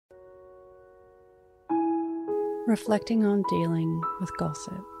Reflecting on dealing with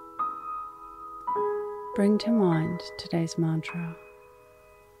gossip. Bring to mind today's mantra.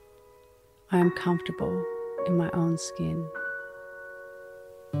 I am comfortable in my own skin.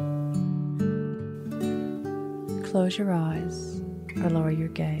 Close your eyes or lower your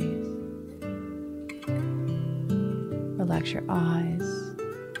gaze. Relax your eyes.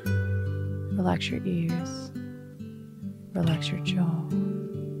 Relax your ears. Relax your jaw.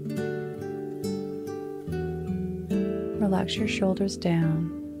 Relax your shoulders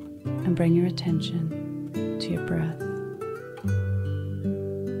down and bring your attention to your breath.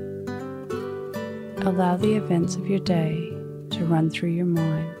 Allow the events of your day to run through your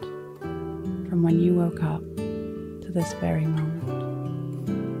mind from when you woke up to this very moment.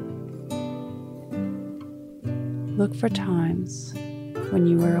 Look for times when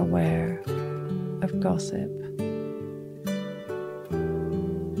you were aware of gossip.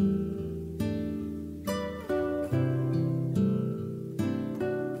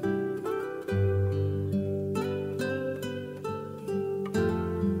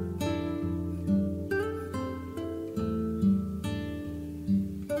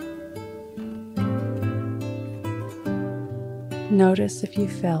 Notice if you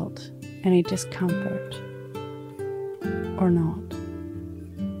felt any discomfort or not.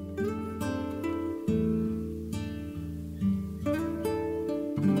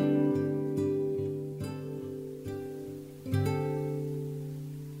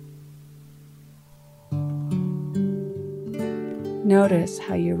 Notice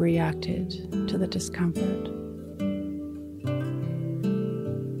how you reacted to the discomfort.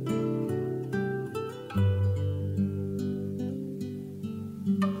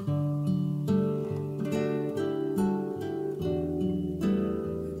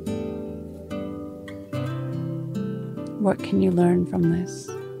 What can you learn from this?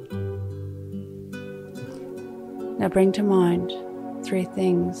 Now bring to mind 3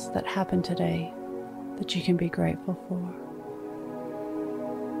 things that happened today that you can be grateful for.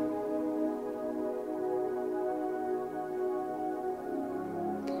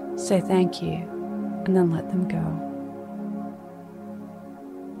 Say thank you and then let them go.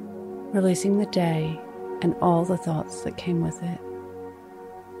 Releasing the day and all the thoughts that came with it.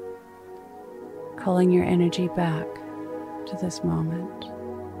 Calling your energy back to this moment.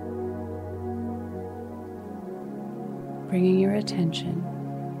 Bringing your attention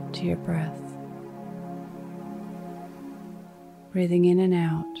to your breath. Breathing in and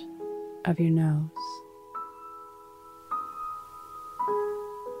out of your nose.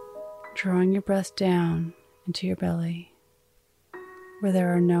 Drawing your breath down into your belly where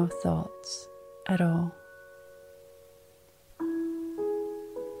there are no thoughts at all.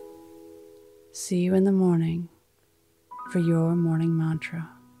 See you in the morning for your morning mantra.